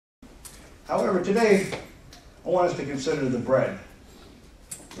However, today, I want us to consider the bread.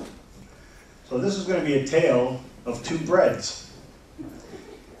 So this is going to be a tale of two breads,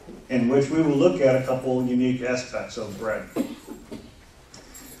 in which we will look at a couple unique aspects of bread.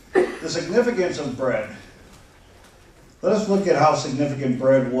 The significance of bread. Let us look at how significant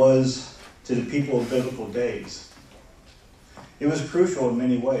bread was to the people of biblical days. It was crucial in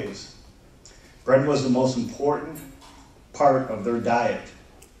many ways. Bread was the most important part of their diet.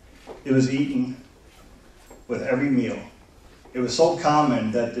 It was eaten with every meal. It was so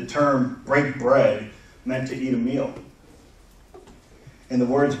common that the term break bread meant to eat a meal. And the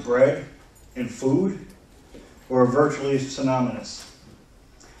words bread and food were virtually synonymous.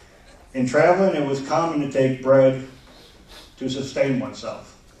 In traveling, it was common to take bread to sustain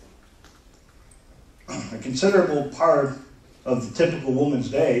oneself. A considerable part of the typical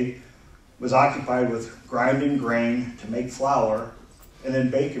woman's day was occupied with grinding grain to make flour and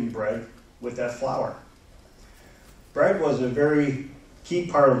then baking bread with that flour. Bread was a very key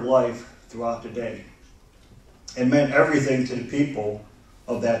part of life throughout the day. It meant everything to the people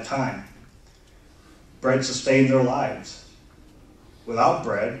of that time. Bread sustained their lives. Without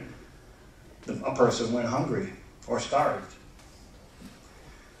bread, a person went hungry or starved.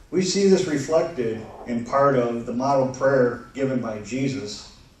 We see this reflected in part of the model prayer given by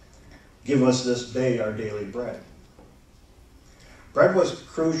Jesus, "Give us this day our daily bread." Bread was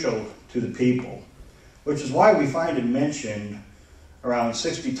crucial to the people, which is why we find it mentioned around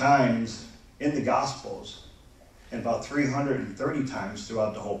 60 times in the Gospels and about 330 times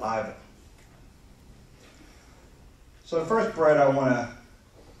throughout the whole Bible. So the first bread I want to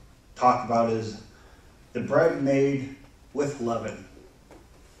talk about is the bread made with leaven.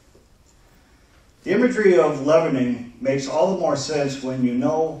 The imagery of leavening makes all the more sense when you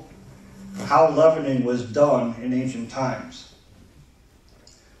know how leavening was done in ancient times,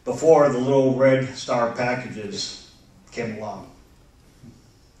 before the little red star packages came along.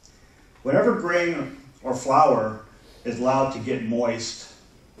 Whenever grain or flour is allowed to get moist,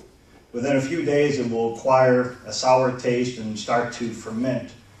 within a few days it will acquire a sour taste and start to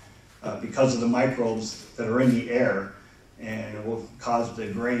ferment because of the microbes that are in the air, and it will cause the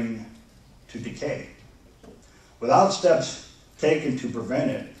grain to decay. Without steps taken to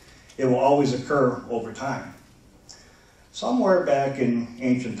prevent it, it will always occur over time. Somewhere back in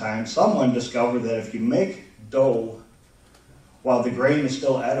ancient times, someone discovered that if you make dough while the grain is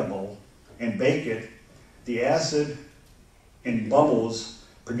still edible and bake it, the acid and bubbles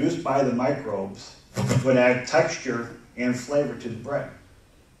produced by the microbes would add texture and flavor to the bread.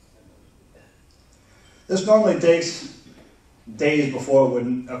 This normally takes days before it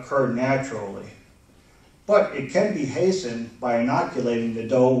would occur naturally, but it can be hastened by inoculating the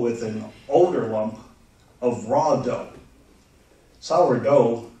dough with an older lump of raw dough.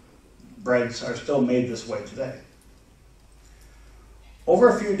 Sourdough breads are still made this way today. Over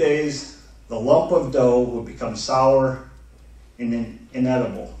a few days, the lump of dough will become sour and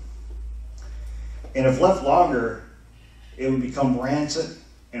inedible. And if left longer, it would become rancid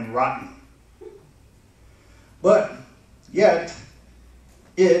and rotten. But yet,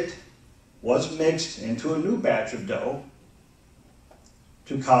 it was mixed into a new batch of dough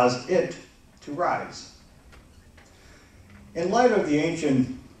to cause it to rise. In light of the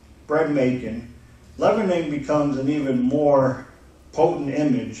ancient bread making, leavening becomes an even more potent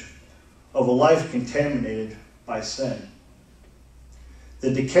image of a life contaminated by sin.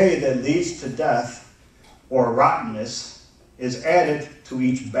 The decay that leads to death or rottenness is added to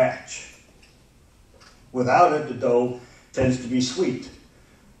each batch. Without it, the dough tends to be sweet,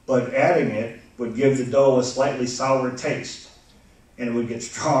 but adding it would give the dough a slightly sour taste, and it would get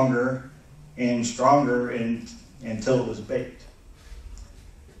stronger and stronger until it was baked.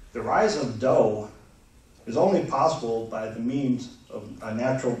 The rise of dough is only possible by the means of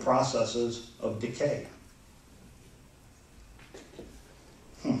natural processes of decay.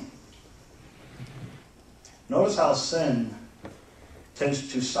 Notice how sin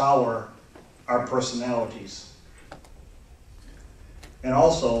tends to sour our personalities and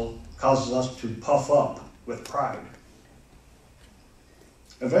also causes us to puff up with pride.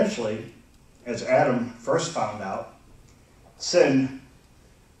 Eventually, as Adam first found out, sin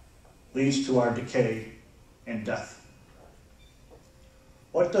leads to our decay and death.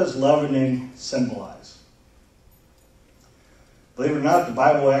 What does leavening symbolize? Believe it or not, the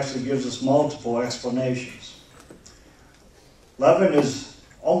Bible actually gives us multiple explanations. Leaven is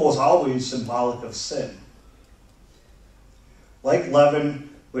almost always symbolic of sin. Like leaven,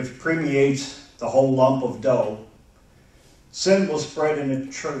 which permeates the whole lump of dough, sin will spread in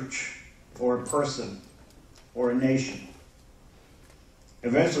a church or a person or a nation.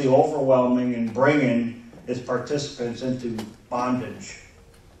 eventually overwhelming and bringing its participants into bondage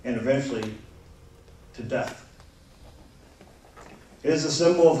and eventually to death. It is a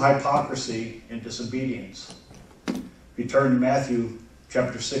symbol of hypocrisy and disobedience. If you turn to Matthew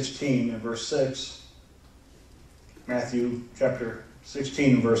chapter 16 and verse 6, Matthew chapter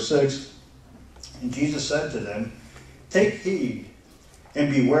 16 and verse 6, and Jesus said to them, "Take heed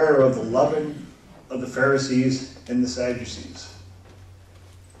and beware of the leaven of the Pharisees and the Sadducees."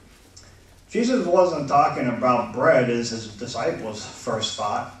 Jesus wasn't talking about bread as his disciples first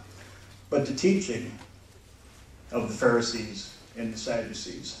thought, but the teaching of the Pharisees and the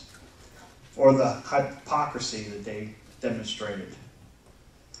Sadducees, or the hypocrisy that they demonstrated.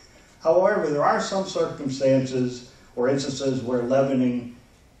 However, there are some circumstances or instances where leavening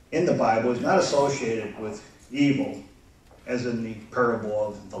in the Bible is not associated with evil, as in the parable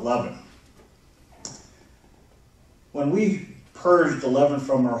of the leaven. When we purge the leaven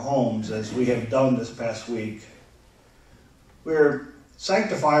from our homes, as we have done this past week, we're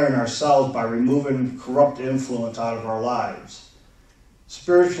sanctifying ourselves by removing corrupt influence out of our lives.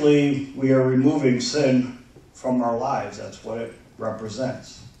 Spiritually, we are removing sin from our lives. That's what it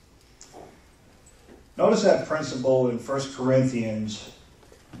represents. Notice that principle in 1 Corinthians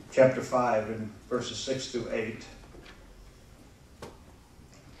chapter 5 and verses 6 through 8.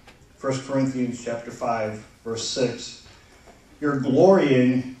 1 Corinthians chapter 5, verse 6. Your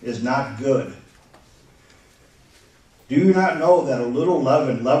glorying is not good. Do you not know that a little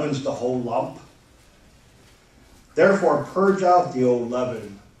leaven leavens the whole lump? Therefore purge out the old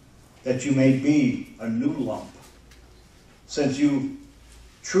leaven, that you may be a new lump, since you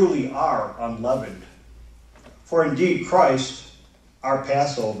truly are unleavened. For indeed Christ, our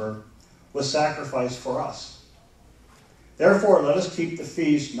Passover, was sacrificed for us. Therefore let us keep the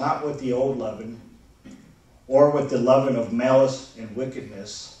feast not with the old leaven, or with the leaven of malice and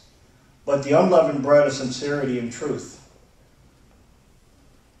wickedness, but the unleavened bread of sincerity and truth.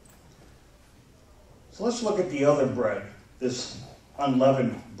 So let's look at the other bread, this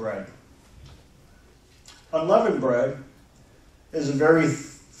unleavened bread. Unleavened bread is very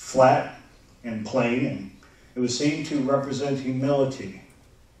flat and plain, and it was seen to represent humility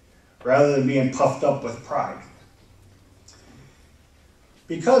rather than being puffed up with pride.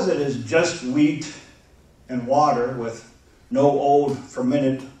 Because it is just wheat and water with no old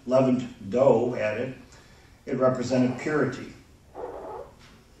fermented leavened dough added, it represented purity.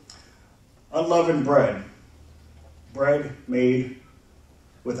 Unleavened bread, bread made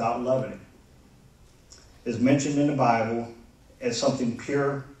without leavening, is mentioned in the Bible as something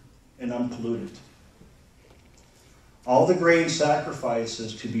pure and unpolluted. All the grain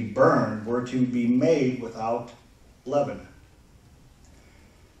sacrifices to be burned were to be made without leaven.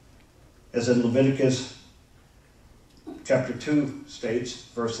 As in Leviticus chapter 2 states,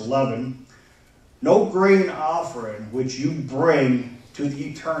 verse 11, no grain offering which you bring to the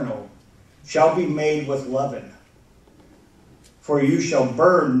Eternal shall be made with leaven. For you shall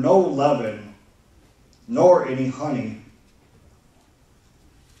burn no leaven, nor any honey,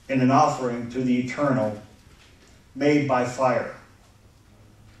 in an offering to the Eternal made by fire.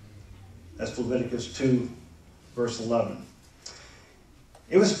 That's Leviticus 2, verse 11.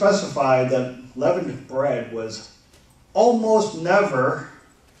 It was specified that leavened bread was almost never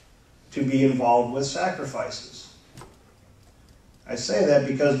to be involved with sacrifices. I say that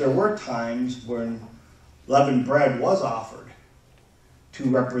because there were times when leavened bread was offered to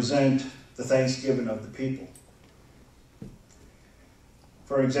represent the thanksgiving of the people.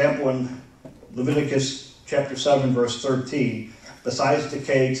 For example, in Leviticus chapter 7, verse 13, besides the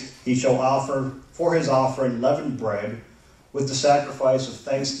cakes, he shall offer for his offering leavened bread with the sacrifice of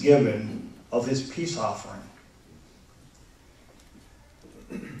thanksgiving of his peace offering.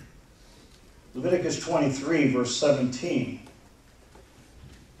 Leviticus 23, verse 17.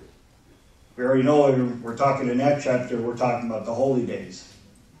 We already know we're talking in that chapter, we're talking about the holy days.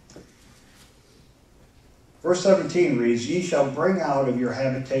 Verse 17 reads, ye shall bring out of your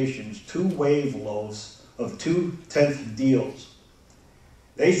habitations 2 wave loaves of 2/10 deals.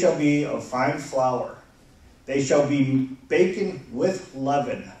 They shall be of fine flour. They shall be baken with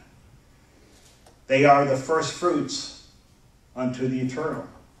leaven. They are the first fruits unto the Eternal.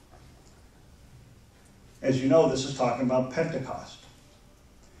 As you know, this is talking about Pentecost.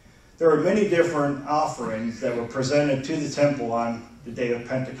 There are many different offerings that were presented to the temple on the day of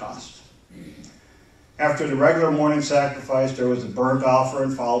Pentecost. After the regular morning sacrifice, there was a burnt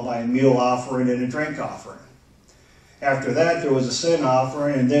offering, followed by a meal offering and a drink offering. After that, there was a sin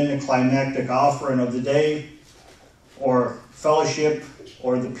offering, and then the climactic offering of the day, or fellowship,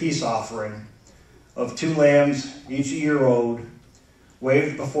 or the peace offering of 2 lambs, each a year old,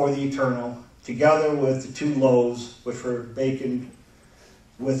 waved before the Eternal, together with the 2 loaves which were baken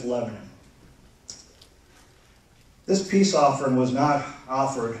with leaven. This peace offering was not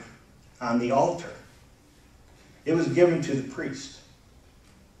offered on the altar. It was given to the priest.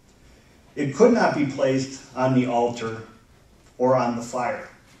 It could not be placed on the altar or on the fire,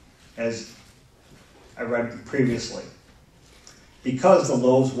 as I read previously, because the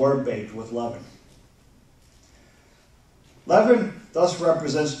loaves were baked with leaven. Leaven thus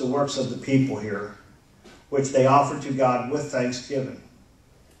represents the works of the people here, which they offer to God with thanksgiving.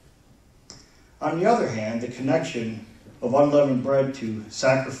 On the other hand, the connection of unleavened bread to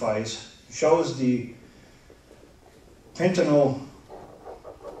sacrifice shows the penitential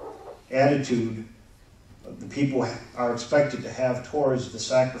attitude the people are expected to have towards the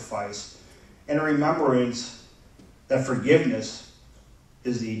sacrifice, and a remembrance that forgiveness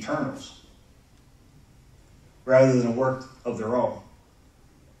is the Eternal's, rather than a work of their own.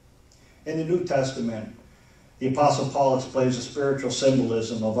 In the New Testament, the Apostle Paul explains the spiritual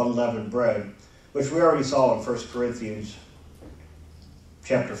symbolism of unleavened bread, which we already saw in 1 Corinthians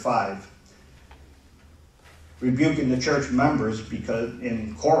chapter 5, rebuking the church members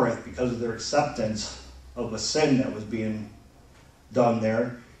in Corinth because of their acceptance of a sin that was being done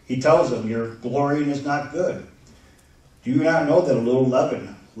there. He tells them, your glorying is not good. Do you not know that a little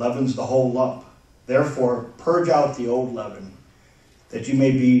leaven leavens the whole lump? Therefore, purge out the old leaven, that you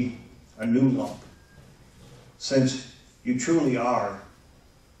may be a new lump, since you truly are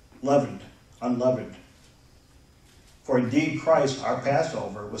leavened, unleavened. For indeed Christ, our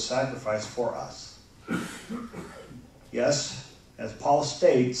Passover, was sacrificed for us. Yes, as Paul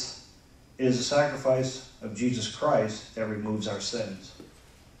states, it is the sacrifice of Jesus Christ that removes our sins,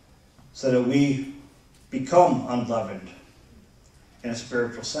 so that we become unleavened in a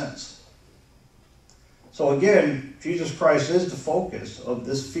spiritual sense. So again, Jesus Christ is the focus of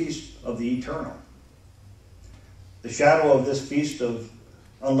this feast of the Eternal. The shadow of this feast of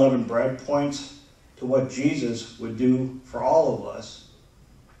unleavened bread points to what Jesus would do for all of us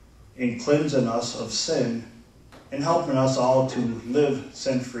in cleansing us of sin and helping us all to live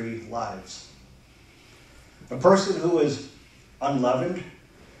sin-free lives. A person who is unleavened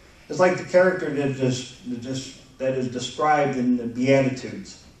is like the character that is described in the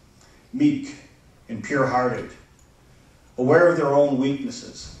Beatitudes: meek and pure-hearted, aware of their own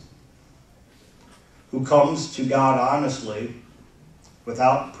weaknesses, who comes to God honestly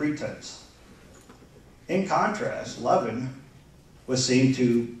without pretense. In contrast, leaven was seen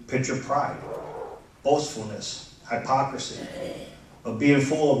to picture pride, boastfulness, hypocrisy, of being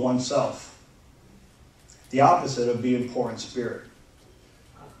full of oneself, the opposite of being poor in spirit.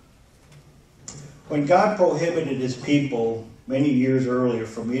 When God prohibited his people many years earlier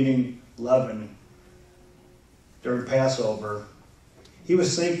from eating leaven during Passover, he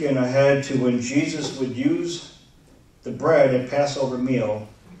was thinking ahead to when Jesus would use the bread at Passover meal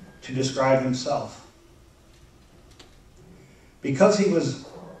to describe himself. Because he was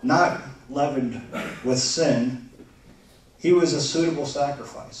not leavened with sin, he was a suitable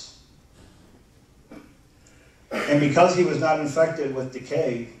sacrifice. And because he was not infected with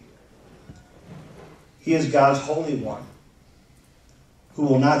decay, he is God's Holy One, who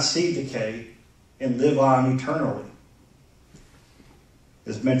will not see decay and live on eternally.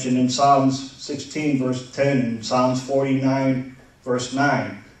 As mentioned in Psalms 16, verse 10, and Psalms 49, verse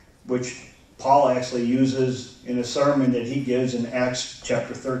 9, which Paul actually uses in a sermon that he gives in Acts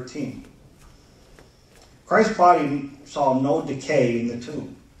chapter 13. Christ's body saw no decay in the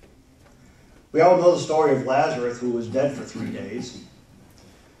tomb. We all know the story of Lazarus, who was dead for 3 days.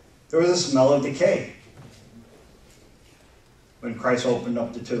 There was a smell of decay when Christ opened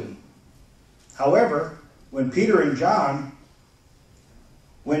up the tomb. However, when Peter and John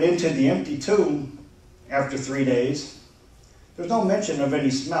went into the empty tomb after 3 days, there's no mention of any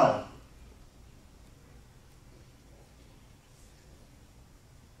smell.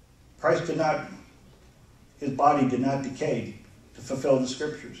 His body did not decay to fulfill the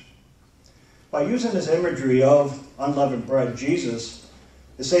scriptures. By using this imagery of unleavened bread, Jesus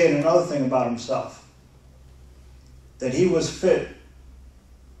is saying another thing about himself, that he was fit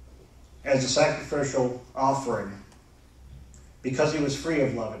as a sacrificial offering because he was free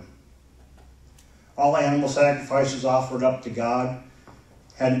of leaven. All animal sacrifices offered up to God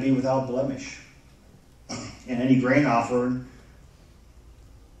had to be without blemish, and any grain offering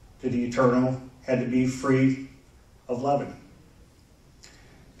to the Eternal had to be free of leaven.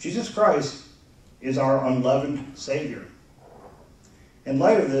 Jesus Christ is our unleavened Savior. In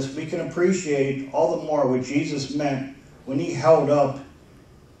light of this, we can appreciate all the more what Jesus meant when he held up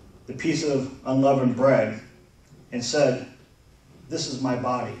the piece of unleavened bread and said, "This is my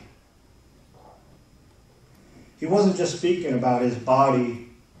body." He wasn't just speaking about his body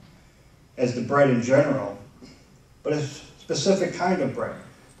as the bread in general, but a specific kind of bread,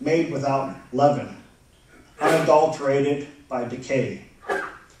 made without leaven, unadulterated by decay.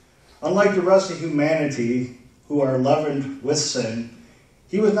 Unlike the rest of humanity, who are leavened with sin,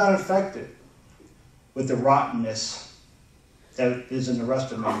 he was not infected with the rottenness that is in the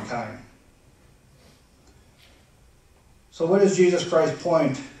rest of mankind. So what is Jesus Christ's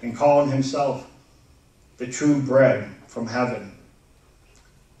point in calling himself the true bread from heaven,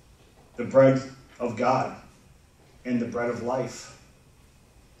 the bread of God, and the bread of life?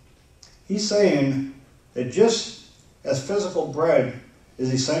 He's saying that just as physical bread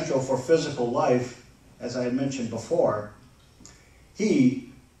is essential for physical life, as I had mentioned before,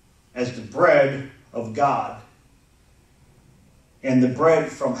 he, as the bread of God, and the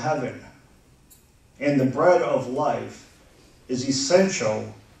bread from heaven, and the bread of life, is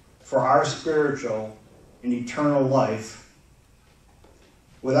essential for our spiritual and eternal life.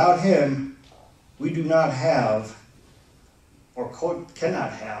 Without him, we do not have, or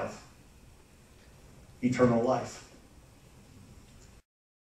cannot have, eternal life.